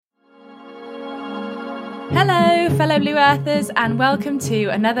Hello, fellow Blue Earthers, and welcome to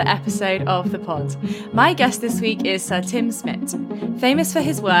another episode of The Pod. My guest this week is Sir Tim Smit. Famous for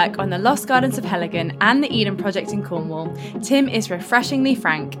his work on the Lost Gardens of Heligan and the Eden Project in Cornwall, Tim is refreshingly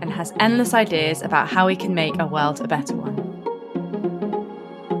frank and has endless ideas about how we can make our world a better one.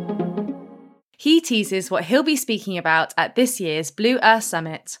 He teases what he'll be speaking about at this year's Blue Earth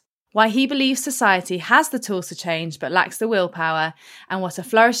Summit, why he believes society has the tools to change but lacks the willpower, and what a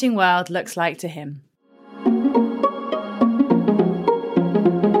flourishing world looks like to him.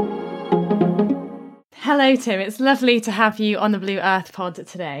 Hello, Tim. It's lovely to have you on the Blue Earth Pod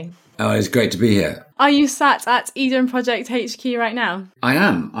today. Oh, it's great to be here. Are you sat at Eden Project HQ right now? I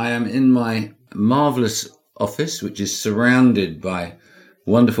am. I am in my marvellous office, which is surrounded by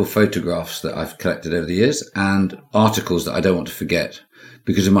wonderful photographs that I've collected over the years and articles that I don't want to forget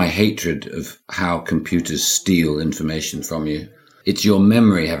because of my hatred of how computers steal information from you. It's your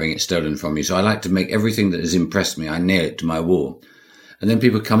memory having it stolen from you. So I like to make everything that has impressed me, I nail it to my wall. And then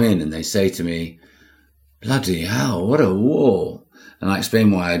people come in and they say to me, bloody hell, what a wall. And I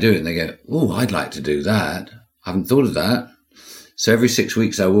explain why I do it. And they go, oh, I'd like to do that. I haven't thought of that. So every 6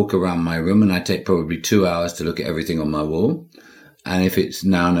 weeks I walk around my room and I take probably 2 hours to look at everything on my wall. And if it's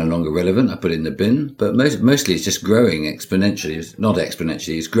now no longer relevant, I put it in the bin. But mostly it's just growing exponentially. It's not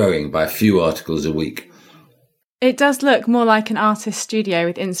exponentially, it's growing by a few articles a week. It does look more like an artist's studio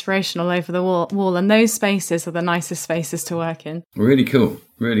with inspiration all over the wall, and those spaces are the nicest spaces to work in. Really cool,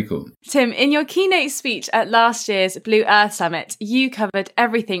 really cool. Tim, in your keynote speech at last year's Blue Earth Summit, you covered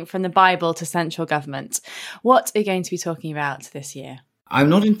everything from the Bible to central government. What are you going to be talking about this year? I'm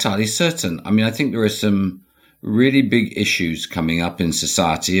not entirely certain. I mean, I think there are some really big issues coming up in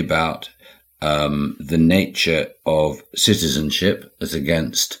society about the nature of citizenship as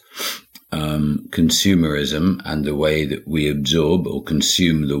against consumerism and the way that we absorb or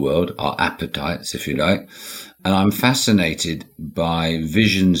consume the world, our appetites, if you like. And I'm fascinated by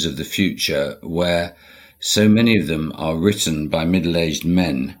visions of the future where so many of them are written by middle-aged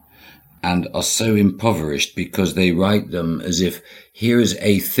men and are so impoverished because they write them as if here is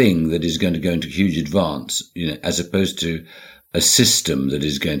a thing that is going to go into huge advance, as opposed to a system that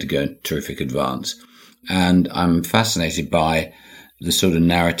is going to go into terrific advance. And I'm fascinated by the sort of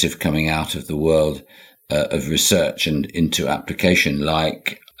narrative coming out of the world of research and into application,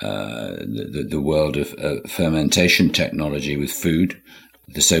 like the world of fermentation technology with food,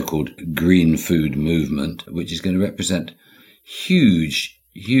 the so-called green food movement, which is going to represent huge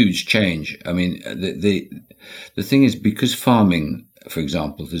change. I mean, the thing is, because farming, for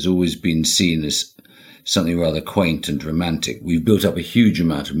example, has always been seen as something rather quaint and romantic, we've built up a huge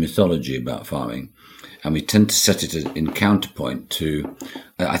amount of mythology about farming. And we tend to set it in counterpoint to,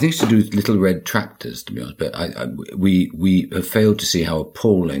 I think it's to do with little red tractors, to be honest. But we have failed to see how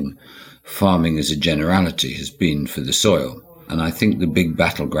appalling farming as a generality has been for the soil. And I think the big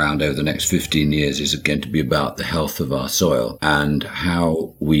battleground over the next 15 years is going to be about the health of our soil and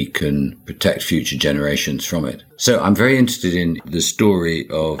how we can protect future generations from it. So I'm very interested in the story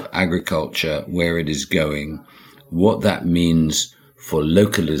of agriculture, where it is going, what that means for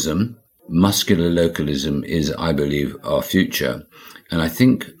localism. Muscular localism is, I believe, our future. And I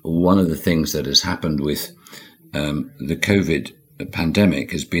think one of the things that has happened with the COVID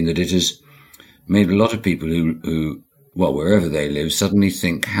pandemic has been that it has made a lot of people who, wherever they live, suddenly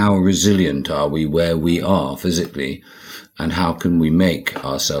think, how resilient are we where we are physically? And how can we make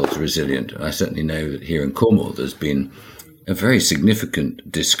ourselves resilient? I certainly know that here in Cornwall, there's been a very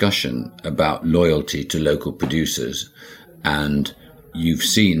significant discussion about loyalty to local producers. And you've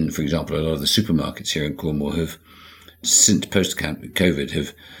seen, for example, a lot of the supermarkets here in Cornwall have, since post-COVID,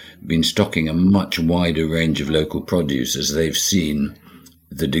 have been stocking a much wider range of local produce as they've seen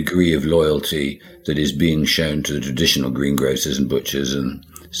the degree of loyalty that is being shown to the traditional greengrocers and butchers and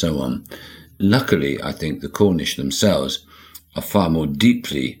so on. Luckily, I think the Cornish themselves are far more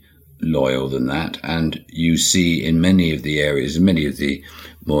deeply loyal than that. And you see in many of the areas, many of the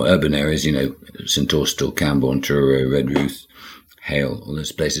more urban areas, St Austell, Camborne, Truro, Redruth, Hale, all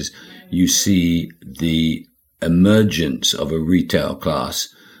those places, you see the emergence of a retail class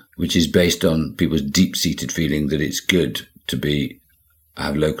which is based on people's deep-seated feeling that it's good to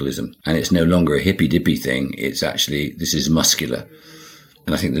have localism. And it's no longer a hippy-dippy thing. It's actually, this is muscular.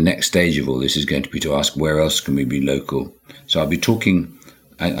 And I think the next stage of all this is going to be to ask, where else can we be local? So I'll be talking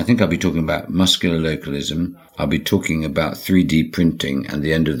about muscular localism. I'll be talking about 3D printing and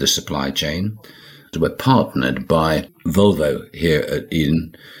the end of the supply chain. So we're partnered by Volvo here at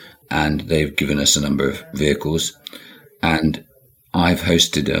Eden, and they've given us a number of vehicles. And I've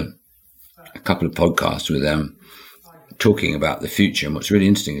hosted a couple of podcasts with them talking about the future. And what's really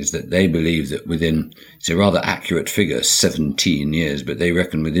interesting is that they believe that within, it's a rather accurate figure, 17 years, but they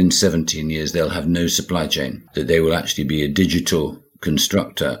reckon within 17 years they'll have no supply chain, that they will actually be a digital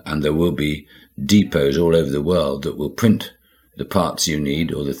constructor, and there will be depots all over the world that will print the parts you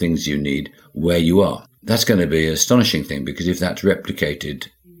need or the things you need where you are. That's going to be an astonishing thing, because if that's replicated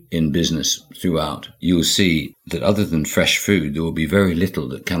in business throughout, you'll see that other than fresh food, there will be very little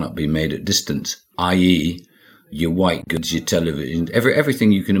that cannot be made at distance, i.e., your white goods, your television,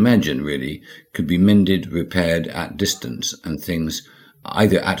 everything you can imagine really could be mended, repaired at distance, and things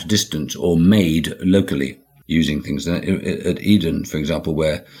either at distance or made locally using things. At Eden, for example,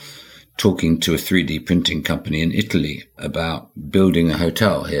 we're talking to a 3D printing company in Italy about building a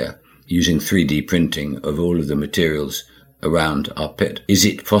hotel here using 3D printing of all of the materials around our pit. Is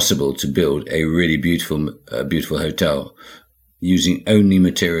it possible to build a really beautiful hotel using only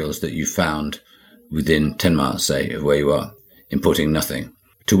materials that you found within 10 miles, say, of where you are, importing nothing?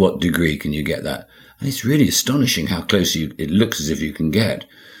 To what degree can you get that? And it's really astonishing how close it looks as if you can get.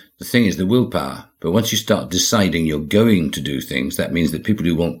 The thing is the willpower. But once you start deciding you're going to do things, that means that people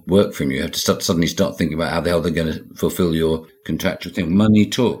who want work from you have to suddenly start thinking about how the hell they're going to fulfill your contractual thing. Money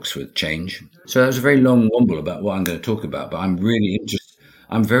talks with change. So that was a very long womble about what I'm going to talk about, but I'm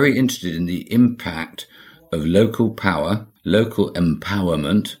very interested in the impact of local power, local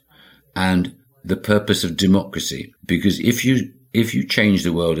empowerment, and the purpose of democracy. Because if you change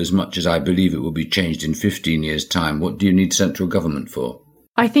the world as much as I believe it will be changed in 15 years' time, what do you need central government for?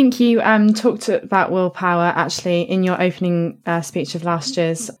 I think you talked about willpower actually in your opening speech of last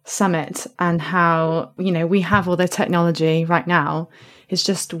year's summit, and how, we have all the technology right now. It's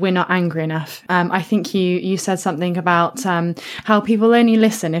just we're not angry enough. I think you said something about how people only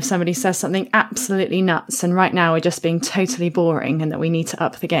listen if somebody says something absolutely nuts, and right now we're just being totally boring, and that we need to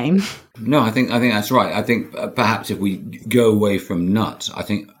up the game. No, I think that's right. I think perhaps if we go away from nuts, I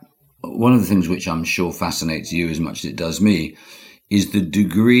think one of the things which I'm sure fascinates you as much as it does me is the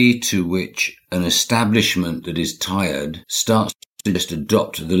degree to which an establishment that is tired starts to just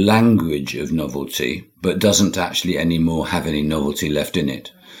adopt the language of novelty, but doesn't actually anymore have any novelty left in it.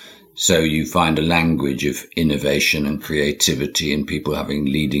 So you find a language of innovation and creativity and people having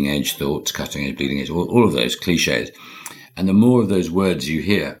leading edge thoughts, cutting edge, bleeding edge, all of those cliches. And the more of those words you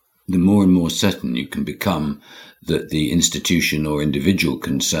hear, the more and more certain you can become that the institution or individual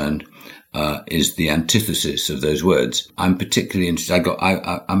concerned is the antithesis of those words. I'm particularly interested.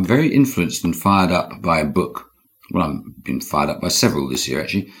 I'm very influenced and fired up by a book. Well, I've been fired up by several this year,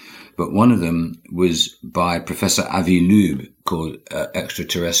 actually. But one of them was by Professor Avi Loeb called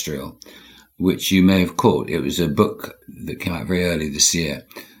Extraterrestrial, which you may have caught. It was a book that came out very early this year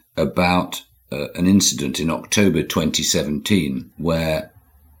about an incident in October 2017 where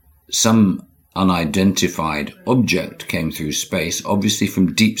some unidentified object came through space, obviously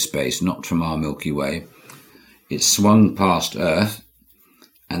from deep space, not from our Milky Way. It swung past Earth,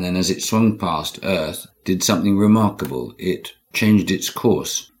 and then as it swung past Earth, did something remarkable. It changed its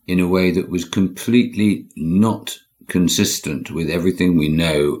course in a way that was completely not consistent with everything we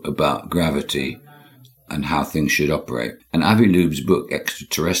know about gravity and how things should operate. And Avi Loeb's book,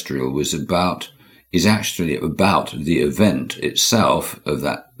 Extraterrestrial, is actually about the event itself of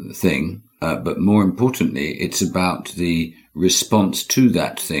that thing, but more importantly, it's about the response to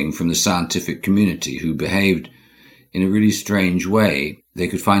that thing from the scientific community, who behaved in a really strange way. They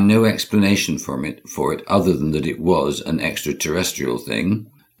could find no explanation for it other than that it was an extraterrestrial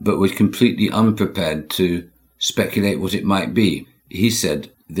thing, but were completely unprepared to speculate what it might be. He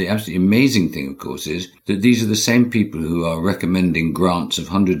said the absolutely amazing thing, of course, is that these are the same people who are recommending grants of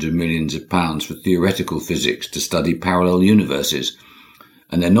hundreds of millions of pounds for theoretical physics to study parallel universes,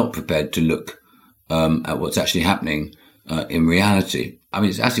 and they're not prepared to look at what's actually happening in reality. I mean,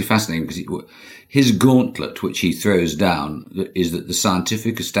 it's actually fascinating because his gauntlet, which he throws down, is that the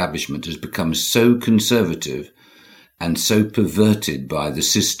scientific establishment has become so conservative and so perverted by the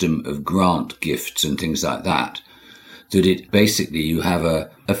system of grant gifts and things like that, that it basically, you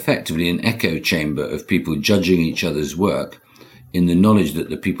have effectively an echo chamber of people judging each other's work in the knowledge that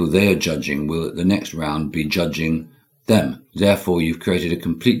the people they are judging will at the next round be judging them. Therefore, you've created a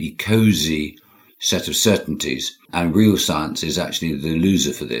completely cozy set of certainties, and real science is actually the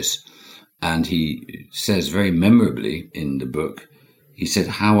loser for this. And he says very memorably in the book, he said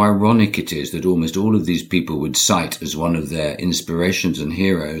how ironic it is that almost all of these people would cite as one of their inspirations and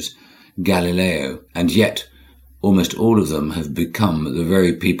heroes Galileo, and yet almost all of them have become the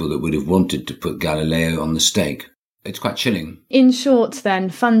very people that would have wanted to put Galileo on the stake. It's quite chilling. In short, then,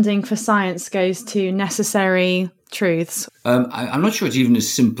 funding for science goes to necessary truths. I'm not sure it's even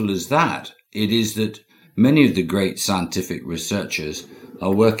as simple as that. It is that many of the great scientific researchers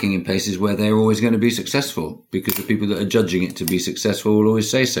are working in places where they're always going to be successful, because the people that are judging it to be successful will always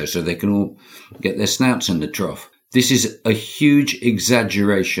say so they can all get their snouts in the trough. This is a huge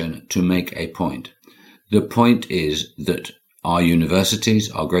exaggeration to make a point. The point is that our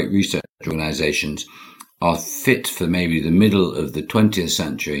universities, our great research organizations, are fit for maybe the middle of the 20th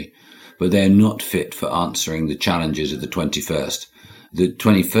century, but they're not fit for answering the challenges of the 21st. The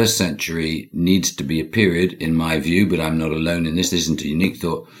 21st century needs to be a period, in my view, but I'm not alone in this isn't a unique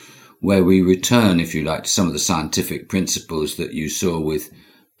thought, where we return, if you like, to some of the scientific principles that you saw with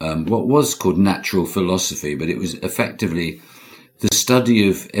what was called natural philosophy, but it was effectively the study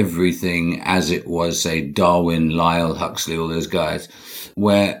of everything as it was, say, Darwin, Lyell, Huxley, all those guys,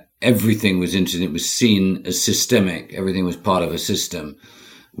 where everything was interesting. It was seen as systemic. Everything was part of a system.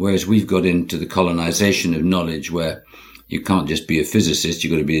 Whereas we've got into the colonization of knowledge where you can't just be a physicist,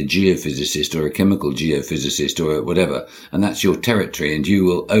 you've got to be a geophysicist or a chemical geophysicist or whatever. And that's your territory, and you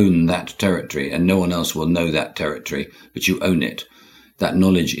will own that territory, and no one else will know that territory, but you own it. That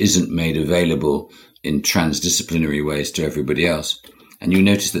knowledge isn't made available in transdisciplinary ways to everybody else. And you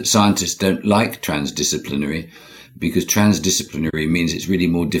notice that scientists don't like transdisciplinary, because transdisciplinary means it's really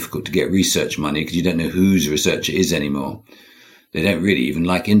more difficult to get research money because you don't know whose research it is anymore. They don't really even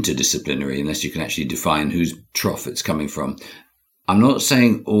like interdisciplinary unless you can actually define whose trough it's coming from. I'm not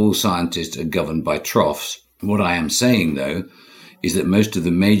saying all scientists are governed by troughs. What I am saying, though, is that most of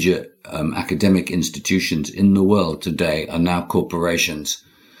the major academic institutions in the world today are now corporations.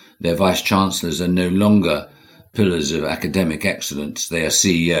 Their vice-chancellors are no longer pillars of academic excellence. They are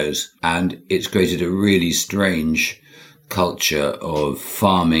CEOs. And it's created a really strange culture of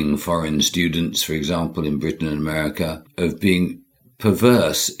farming foreign students, for example, in Britain and America, of being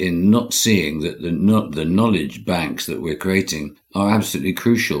perverse in not seeing that the knowledge banks that we're creating are absolutely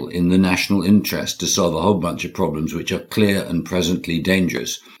crucial in the national interest to solve a whole bunch of problems which are clear and presently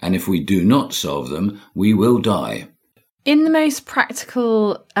dangerous. And if we do not solve them, we will die. In the most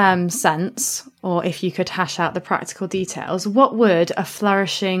practical sense, or if you could hash out the practical details, what would a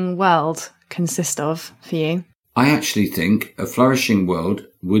flourishing world consist of for you? I actually think a flourishing world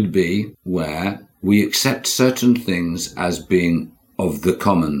would be where we accept certain things as being of the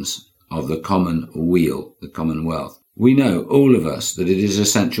commons, of the common weal, the commonwealth. We know, all of us, that it is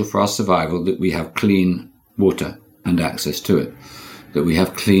essential for our survival that we have clean water and access to it, that we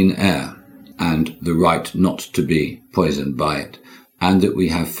have clean air and the right not to be poisoned by it, and that we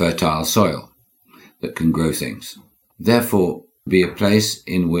have fertile soil that can grow things. Therefore, be a place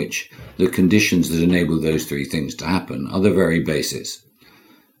in which the conditions that enable those three things to happen are the very basis.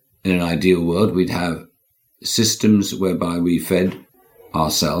 In an ideal world, we'd have systems whereby we fed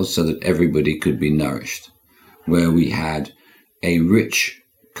ourselves so that everybody could be nourished, where we had a rich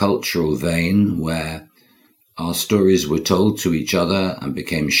cultural vein where our stories were told to each other and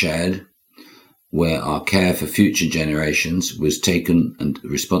became shared, where our care for future generations was taken and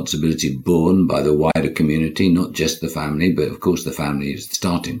responsibility borne by the wider community, not just the family, but of course the family is the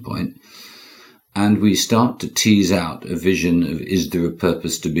starting point. And we start to tease out a vision of, is there a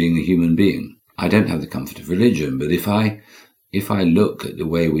purpose to being a human being? I don't have the comfort of religion, but if I look at the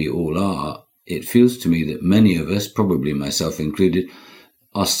way we all are, it feels to me that many of us, probably myself included,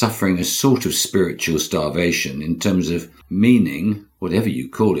 are suffering a sort of spiritual starvation in terms of meaning, whatever you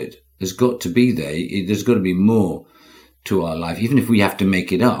call it. There's got to be there's got to be more to our life. Even if we have to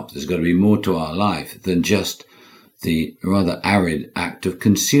make it up, there's got to be more to our life than just the rather arid act of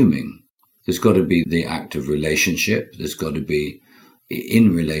consuming. There's got to be the act of relationship. There's got to be,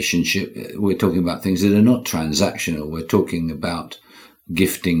 in relationship, we're talking about things that are not transactional. We're talking about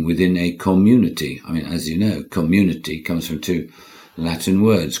gifting within a community. I mean, as you know, community comes from two Latin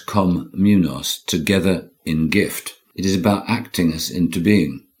words, communos, together in gift. It is about acting us into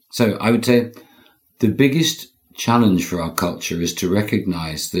being. So I would say the biggest challenge for our culture is to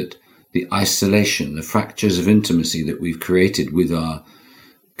recognize that the isolation, the fractures of intimacy that we've created with our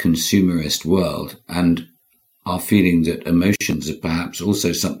consumerist world, and our feeling that emotions are perhaps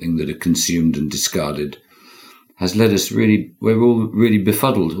also something that are consumed and discarded, has led us we're all really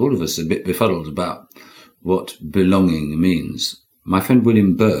befuddled, all of us a bit befuddled about what belonging means. My friend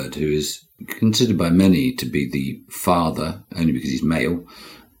William Byrd, who is considered by many to be the father, only because he's male,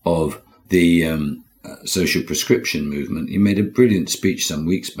 of the social prescription movement, he made a brilliant speech some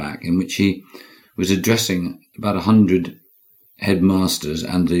weeks back in which he was addressing about 100 headmasters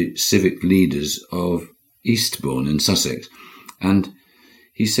and the civic leaders of Eastbourne in Sussex. And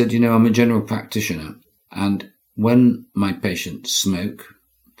he said, I'm a general practitioner, and when my patients smoke,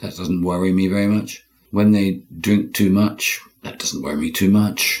 that doesn't worry me very much. When they drink too much, that doesn't worry me too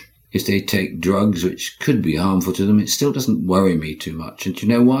much. if they take drugs which could be harmful to them, it still doesn't worry me too much. And do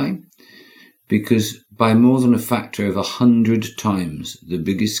you know why? Because by more than a factor of 100 times, the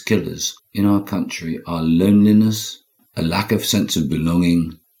biggest killers in our country are loneliness, a lack of sense of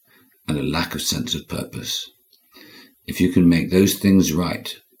belonging, and a lack of sense of purpose. If you can make those things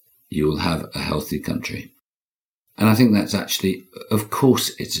right, you will have a healthy country. And I think that's actually, of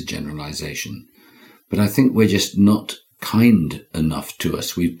course, it's a generalization, but I think we're just not kind enough to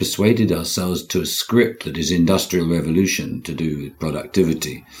us. We've persuaded ourselves to a script that is industrial revolution to do with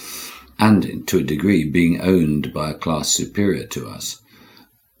productivity and, to a degree, being owned by a class superior to us.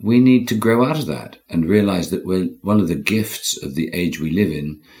 We need to grow out of that and realize that one of the gifts of the age we live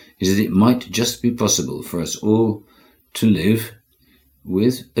in is that it might just be possible for us all to live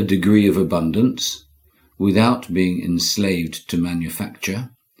with a degree of abundance without being enslaved to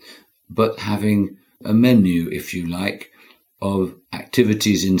manufacture, but having a menu, if you like, of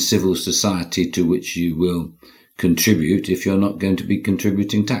activities in civil society to which you will contribute if you're not going to be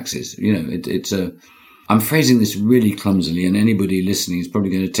contributing taxes. I'm phrasing this really clumsily, and anybody listening is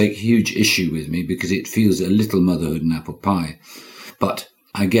probably going to take huge issue with me because it feels a little motherhood and apple pie. But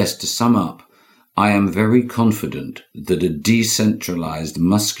I guess to sum up, I am very confident that a decentralized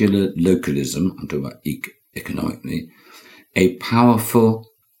muscular localism, I'm talking about economically, a powerful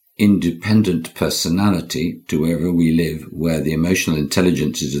independent personality to wherever we live, where the emotional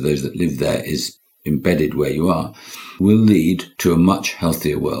intelligences of those that live there is embedded where you are, will lead to a much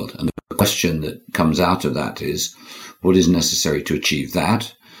healthier world. And the question that comes out of that is, what is necessary to achieve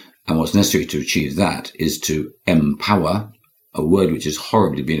that? And what's necessary to achieve that is to empower, a word which has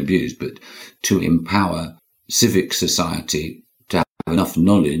horribly been abused, but to empower civic society to have enough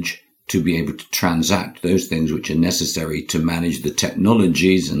knowledge to be able to transact those things which are necessary to manage the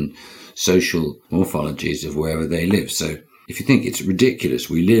technologies and social morphologies of wherever they live. So if you think it's ridiculous,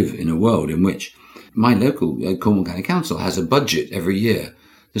 we live in a world in which my local Cornwall County Council has a budget every year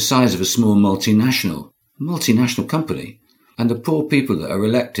the size of a small multinational company. And the poor people that are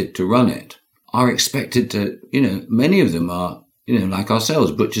elected to run it are expected to, many of them are, like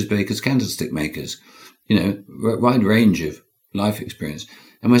ourselves, butchers, bakers, candlestick makers, wide range of life experience.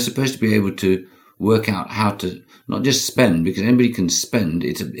 And we're supposed to be able to work out how to not just spend, because anybody can spend.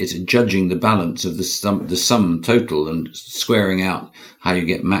 It's a judging the balance of the sum total and squaring out how you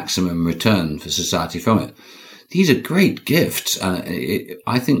get maximum return for society from it. These are great gifts.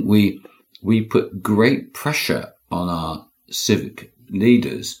 I think we put great pressure on our civic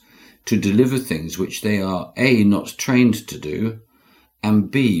leaders to deliver things which they are A, not trained to do, and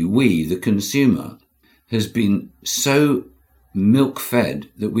B, we, the consumer, has been so milk-fed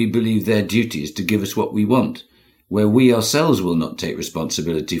that we believe their duty is to give us what we want, where we ourselves will not take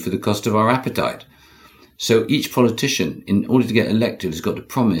responsibility for the cost of our appetite. So each politician, in order to get elected, has got to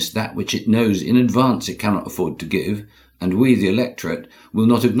promise that which it knows in advance it cannot afford to give, and we, the electorate, will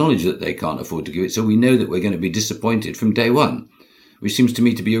not acknowledge that they can't afford to give it, so we know that we're going to be disappointed from day one, which seems to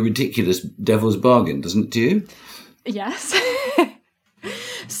me to be a ridiculous devil's bargain, doesn't it to you? Yes.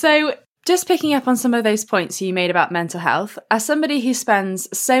 So just picking up on some of those points you made about mental health, as somebody who spends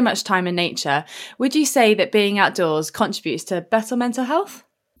so much time in nature, would you say that being outdoors contributes to better mental health?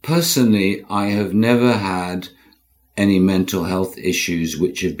 Personally, I have never had any mental health issues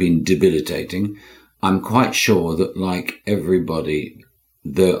which have been debilitating. I'm quite sure that, like everybody,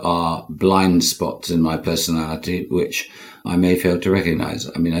 there are blind spots in my personality which I may fail to recognize.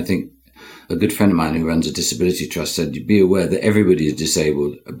 I mean, I think a good friend of mine who runs a disability trust said, be aware that everybody is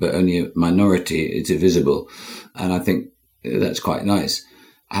disabled, but only a minority is visible. And I think that's quite nice.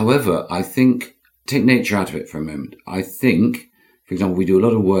 However, I think, take nature out of it for a moment. I think, for example, we do a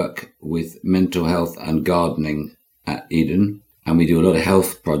lot of work with mental health and gardening at Eden, and we do a lot of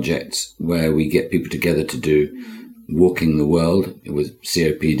health projects where we get people together to do walking the world. With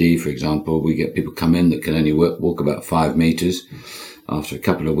COPD, for example, we get people come in that can only walk about 5 meters. After a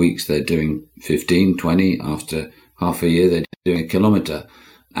couple of weeks, they're doing 15, 20. After half a year, they're doing a kilometre.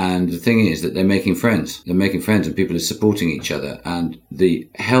 And the thing is that they're making friends. They're making friends and people are supporting each other. And the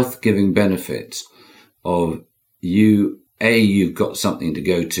health-giving benefits of you've got something to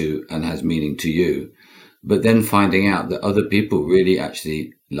go to and has meaning to you, but then finding out that other people really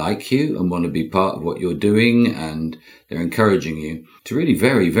actually like you and want to be part of what you're doing, and they're encouraging you. It's really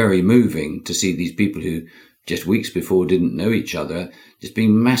very, very moving to see these people who just weeks before didn't know each other, just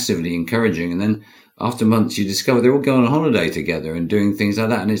being massively encouraging. And then after months, you discover they're all going on holiday together and doing things like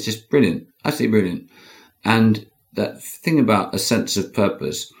that. And it's just brilliant, absolutely brilliant. And that thing about a sense of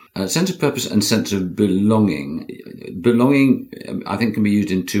purpose and sense of belonging. Belonging, I think, can be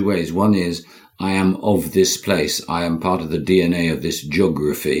used in two ways. One is, I am of this place. I am part of the DNA of this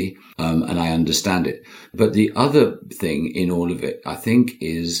geography, and I understand it. But the other thing in all of it, I think,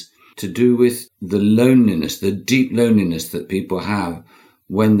 is to do with the loneliness, the deep loneliness that people have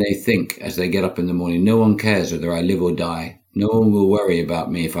when they think, as they get up in the morning, no one cares whether I live or die. No one will worry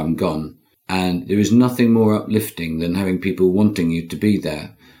about me if I'm gone. And there is nothing more uplifting than having people wanting you to be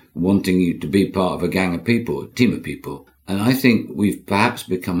there, wanting you to be part of a gang of people, a team of people. And I think we've perhaps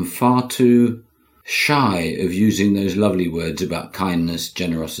become far too shy of using those lovely words about kindness,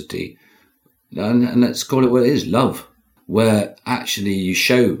 generosity. And let's call it what it is, love, where actually you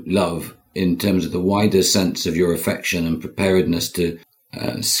show love in terms of the wider sense of your affection and preparedness to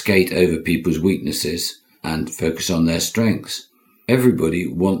skate over people's weaknesses and focus on their strengths. Everybody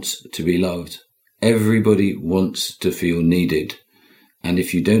wants to be loved. Everybody wants to feel needed. And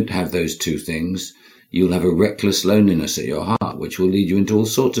if you don't have those two things, you'll have a reckless loneliness at your heart, which will lead you into all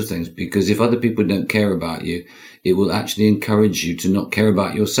sorts of things. Because if other people don't care about you, it will actually encourage you to not care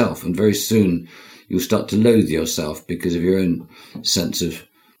about yourself. And very soon you'll start to loathe yourself because of your own sense of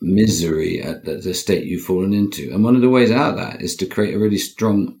misery at the state you've fallen into. And one of the ways out of that is to create a really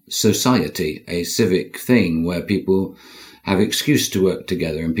strong society, a civic thing where people have excuse to work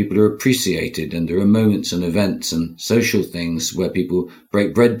together and people are appreciated, and there are moments and events and social things where people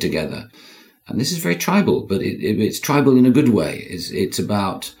break bread together. And this is very tribal, but it's tribal in a good way. It's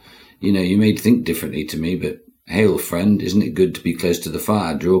about, you may think differently to me, but hail friend, isn't it good to be close to the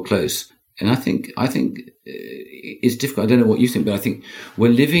fire? Draw close. And I think it's difficult. I don't know what you think, but I think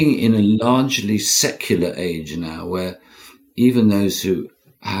we're living in a largely secular age now, where even those who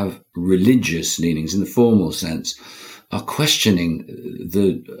have religious leanings in the formal sense are questioning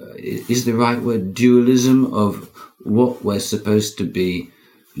is the right word, dualism of what we're supposed to be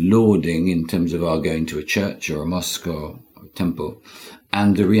lauding in terms of our going to a church or a mosque or a temple,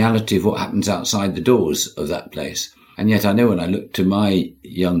 and the reality of what happens outside the doors of that place. And yet I know when I look to my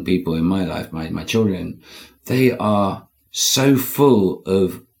young people in my life, my children, they are so full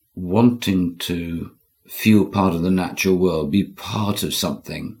of wanting to feel part of the natural world, be part of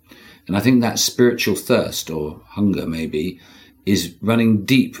something. And I think that spiritual thirst, or hunger maybe, is running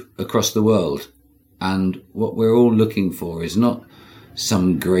deep across the world. And what we're all looking for is not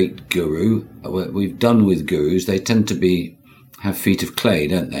some great guru. What we've done with gurus, they tend to have feet of clay,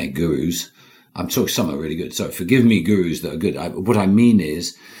 don't they, gurus? I'm talking, some are really good. So forgive me, gurus that are good. What I mean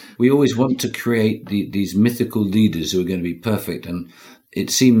is we always want to create these mythical leaders who are going to be perfect. And it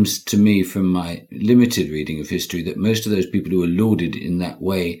seems to me from my limited reading of history that most of those people who are lauded in that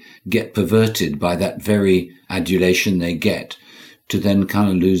way get perverted by that very adulation they get to then kind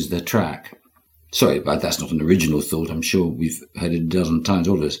of lose their track. Sorry, but that's not an original thought. I'm sure we've heard it a dozen times,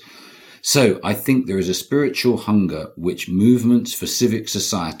 all of us. So I think there is a spiritual hunger which movements for civic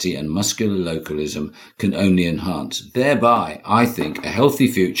society and muscular localism can only enhance. Thereby, I think a healthy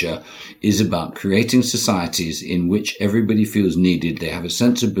future is about creating societies in which everybody feels needed, they have a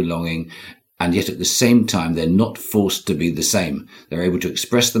sense of belonging, and yet at the same time, they're not forced to be the same. They're able to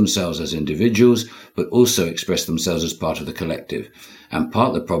express themselves as individuals, but also express themselves as part of the collective. And part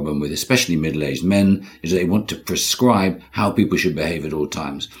of the problem with especially middle-aged men is they want to prescribe how people should behave at all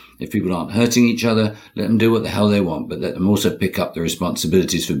times. If people aren't hurting each other, let them do what the hell they want, but let them also pick up the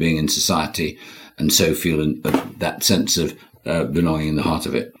responsibilities for being in society and so feel that sense of belonging in the heart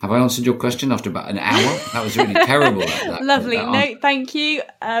of it. Have I answered your question after about an hour? That was really terrible. Lovely. No, thank you.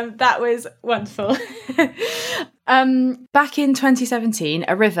 That was wonderful. Back in 2017,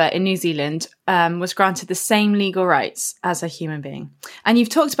 a river in New Zealand was granted the same legal rights as a human being. And you've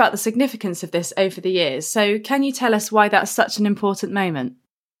talked about the significance of this over the years. So can you tell us why that's such an important moment?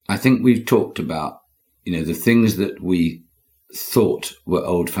 I think we've talked about, the things that we thought were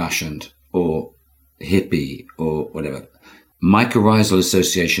old-fashioned or hippie or whatever. Mycorrhizal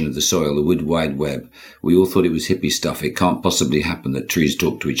association of the soil, the wood wide web. We all thought it was hippie stuff. It can't possibly happen that trees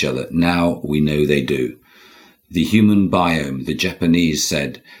talk to each other. Now we know they do. The human biome, the Japanese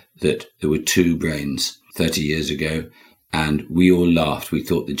said that there were two brains 30 years ago, and we all laughed. We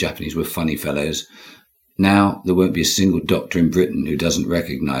thought the Japanese were funny fellows. Now there won't be a single doctor in Britain who doesn't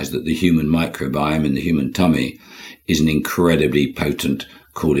recognize that the human microbiome in the human tummy is an incredibly potent,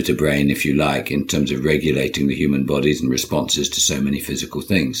 call it a brain if you like, in terms of regulating the human bodies and responses to so many physical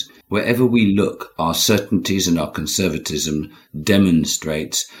things. Wherever we look, our certainties and our conservatism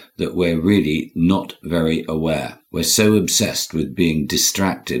demonstrates that we're really not very aware. We're so obsessed with being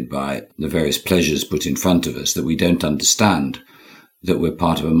distracted by the various pleasures put in front of us that we don't understand that we're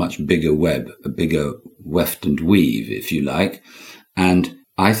part of a much bigger web, a bigger weft and weave, if you like. And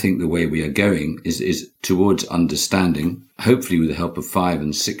I think the way we are going is towards understanding, hopefully with the help of 5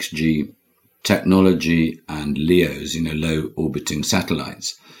 and 6G technology and LEOs, low orbiting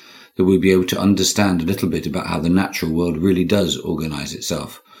satellites, that we'll be able to understand a little bit about how the natural world really does organize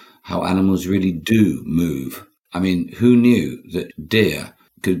itself, how animals really do move. I mean, who knew that deer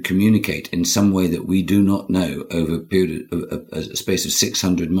could communicate in some way that we do not know over a period of a space of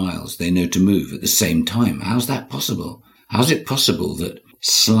 600 miles? They know to move at the same time. How's that possible? How's it possible that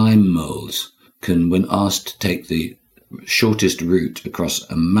slime moles can, when asked to take the shortest route across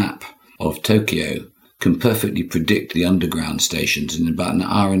a map of Tokyo, can perfectly predict the underground stations in about an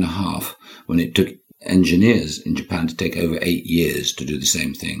hour and a half, when it took engineers in Japan to take over 8 years to do the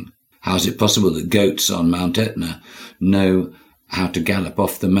same thing? How is it possible that goats on Mount Etna know how to gallop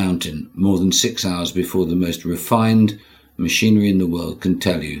off the mountain more than 6 hours before the most refined machinery in the world can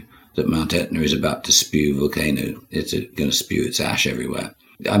tell you that Mount Etna is about to spew volcano? It's going to spew its ash everywhere.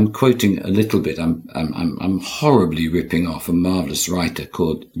 I'm quoting a little bit. I'm horribly ripping off a marvellous writer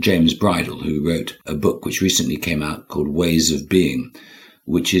called James Bridle, who wrote a book which recently came out called Ways of Being,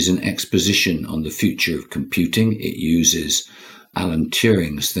 which is an exposition on the future of computing. It uses Alan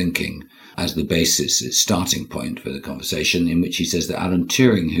Turing's thinking as the basis, its starting point for the conversation, in which he says that Alan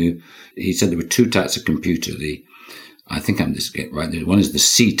Turing, he said there were two types of computer. I think I'm just getting right. One is the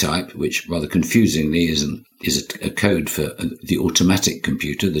C type, which rather confusingly is a code for the automatic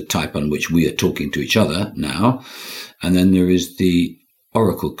computer, the type on which we are talking to each other now. And then there is the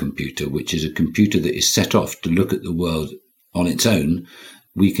Oracle computer, which is a computer that is set off to look at the world on its own.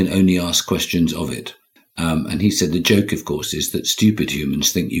 We can only ask questions of it. And he said the joke, of course, is that stupid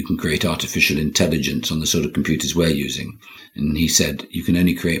humans think you can create artificial intelligence on the sort of computers we're using. And he said you can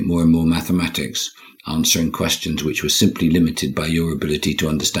only create more and more mathematics answering questions which were simply limited by your ability to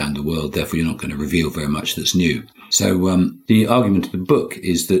understand the world. Therefore, you're not going to reveal very much that's new. So the argument of the book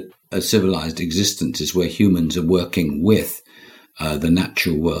is that a civilized existence is where humans are working with the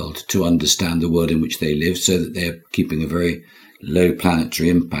natural world to understand the world in which they live, so that they're keeping a very low planetary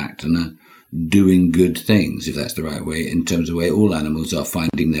impact and are doing good things, if that's the right way, in terms of the way all animals are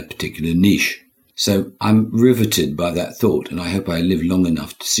finding their particular niche. So I'm riveted by that thought, and I hope I live long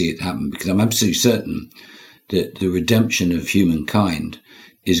enough to see it happen, because I'm absolutely certain that the redemption of humankind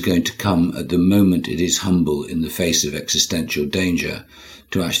is going to come at the moment it is humble in the face of existential danger,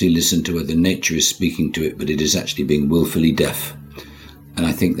 to actually listen to whether nature is speaking to it, but it is actually being willfully deaf. And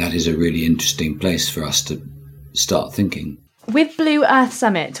I think that is a really interesting place for us to start thinking. With Blue Earth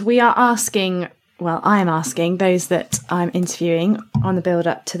Summit, I'm asking those that I'm interviewing on the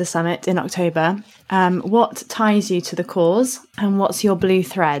build-up to the summit in October, what ties you to the cause and what's your blue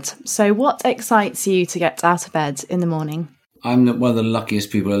thread? So what excites you to get out of bed in the morning? I'm one of the luckiest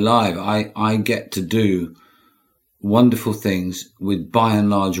people alive. I get to do wonderful things with, by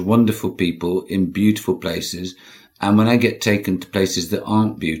and large, wonderful people in beautiful places. And when I get taken to places that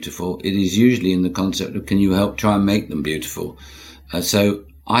aren't beautiful, it is usually in the concept of, can you help try and make them beautiful? So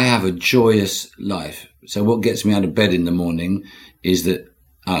I have a joyous life. So what gets me out of bed in the morning is that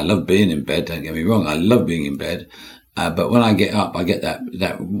I love being in bed. Don't get me wrong. I love being in bed. But when I get up, I get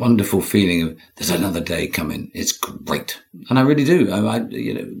that wonderful feeling of there's another day coming. It's great. And I really do.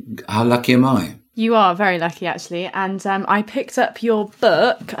 How lucky am I? You are very lucky, actually. And I picked up your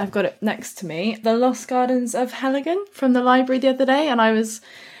book. I've got it next to me, The Lost Gardens of Heligan, from the library the other day. And I was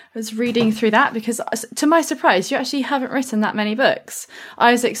reading through that because, to my surprise, you actually haven't written that many books.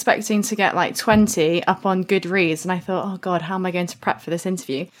 I was expecting to get like 20 up on Goodreads. And I thought, oh, God, how am I going to prep for this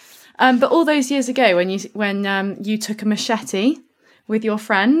interview? But all those years ago, when you took a machete with your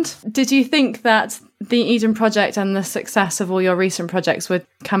friend, did you think that the Eden Project and the success of all your recent projects would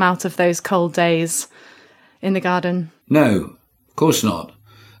come out of those cold days in the garden? No, of course not.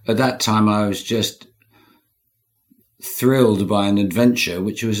 At that time, I was just thrilled by an adventure,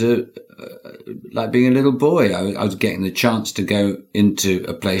 which was like being a little boy. I was getting the chance to go into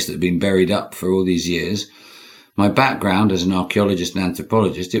a place that had been buried up for all these years. My background as an archaeologist and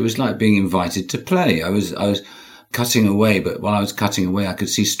anthropologist, it was like being invited to play. I was cutting away, but while I was cutting away, I could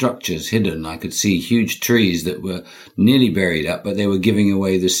see structures hidden. I could see huge trees that were nearly buried up, but they were giving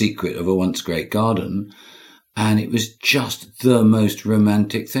away the secret of a once great garden. And it was just the most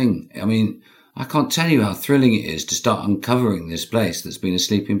romantic thing. I mean, I can't tell you how thrilling it is to start uncovering this place that's been a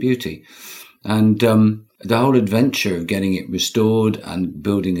sleeping beauty. And the whole adventure of getting it restored and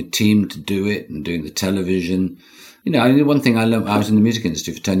building a team to do it and doing the television. One thing I learned, I was in the music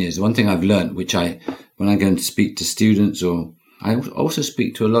industry for 10 years. The one thing I've learned, when I go and speak to students, or I also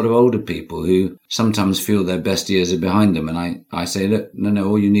speak to a lot of older people who sometimes feel their best years are behind them. And I say, look, no,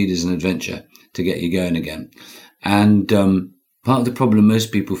 all you need is an adventure to get you going again. And part of the problem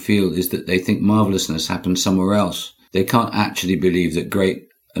most people feel is that they think marvelousness happens somewhere else. They can't actually believe that great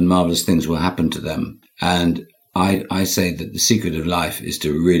and marvellous things will happen to them. And I say that the secret of life is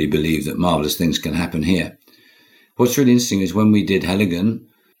to really believe that marvellous things can happen here. What's really interesting is when we did Helligan,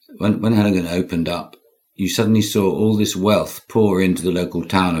 when Helligan opened up, you suddenly saw all this wealth pour into the local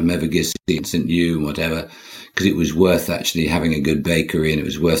town of Mevagissey and St. Ewe and whatever, because it was worth actually having a good bakery, and it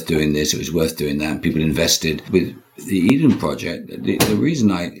was worth doing this, it was worth doing that, and people invested. With the Eden project, the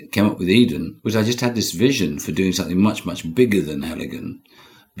reason I came up with Eden was I just had this vision for doing something much, much bigger than Helligan.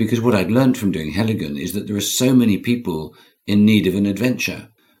 Because what I'd learned from doing Helligan is that there are so many people in need of an adventure.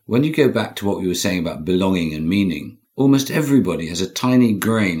 When you go back to what we were saying about belonging and meaning, almost everybody has a tiny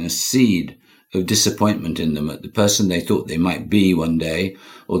grain, a seed of disappointment in them at the person they thought they might be one day,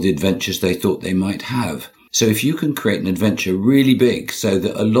 or the adventures they thought they might have. So if you can create an adventure really big so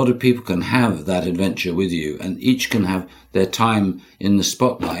that a lot of people can have that adventure with you and each can have their time in the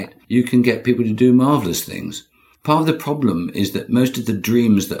spotlight, you can get people to do marvellous things. Part of the problem is that most of the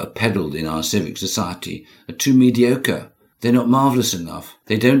dreams that are peddled in our civic society are too mediocre. They're not marvellous enough.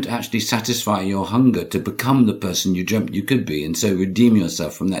 They don't actually satisfy your hunger to become the person you dreamt you could be and so redeem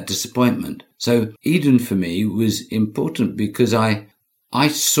yourself from that disappointment. So Eden for me was important because I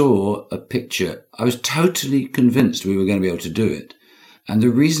saw a picture. I was totally convinced we were going to be able to do it. And the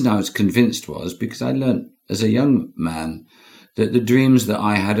reason I was convinced was because I learnt as a young man that the dreams that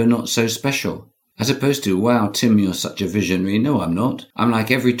I had are not so special. As opposed to, wow, Tim, you're such a visionary. No, I'm not. I'm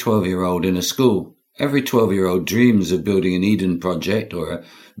like every 12-year-old in a school. Every 12-year-old dreams of building an Eden project or a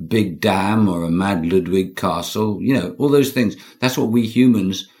big dam or a Mad Ludwig castle, all those things. That's what we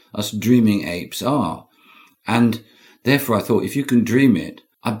humans, us dreaming apes, are. And therefore I thought, if you can dream it,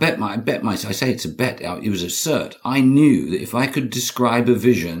 I say it's a bet, it was a cert. I knew that if I could describe a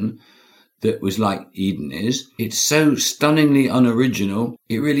vision that was like Eden is, it's so stunningly unoriginal.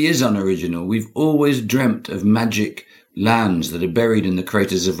 It really is unoriginal. We've always dreamt of magic lands that are buried in the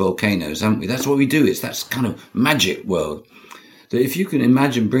craters of volcanoes, haven't we? That's what we do. It's that kind of magic world. That if you can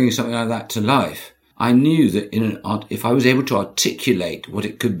imagine bringing something like that to life, I knew that if I was able to articulate what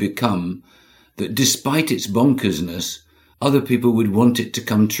it could become, that despite its bonkersness, other people would want it to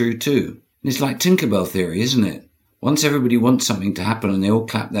come true too. And it's like Tinkerbell theory, isn't it? Once everybody wants something to happen and they all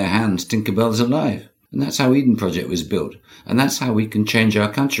clap their hands, Tinkerbell's alive. And that's how Eden Project was built. And that's how we can change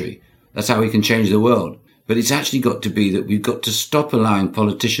our country. That's how we can change the world. But it's actually got to be that we've got to stop allowing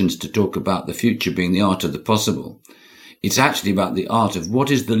politicians to talk about the future being the art of the possible. It's actually about the art of what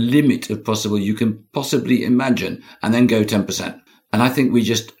is the limit of possible you can possibly imagine, and then go 10%. And I think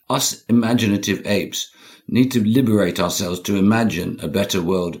us imaginative apes, need to liberate ourselves to imagine a better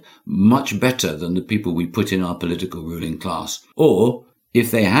world, much better than the people we put in our political ruling class. Or, if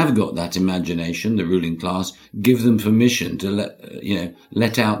they have got that imagination, the ruling class, give them permission to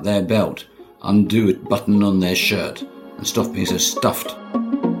let out their belt, undo a button on their shirt, and stop being so stuffed.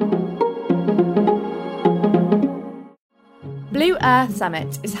 Blue Earth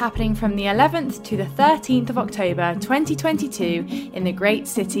Summit is happening from the 11th to the 13th of October 2022 in the great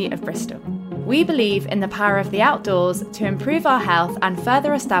city of Bristol. We believe in the power of the outdoors to improve our health and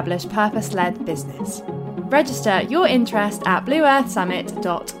further establish purpose-led business. Register your interest at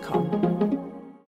blueearthsummit.com.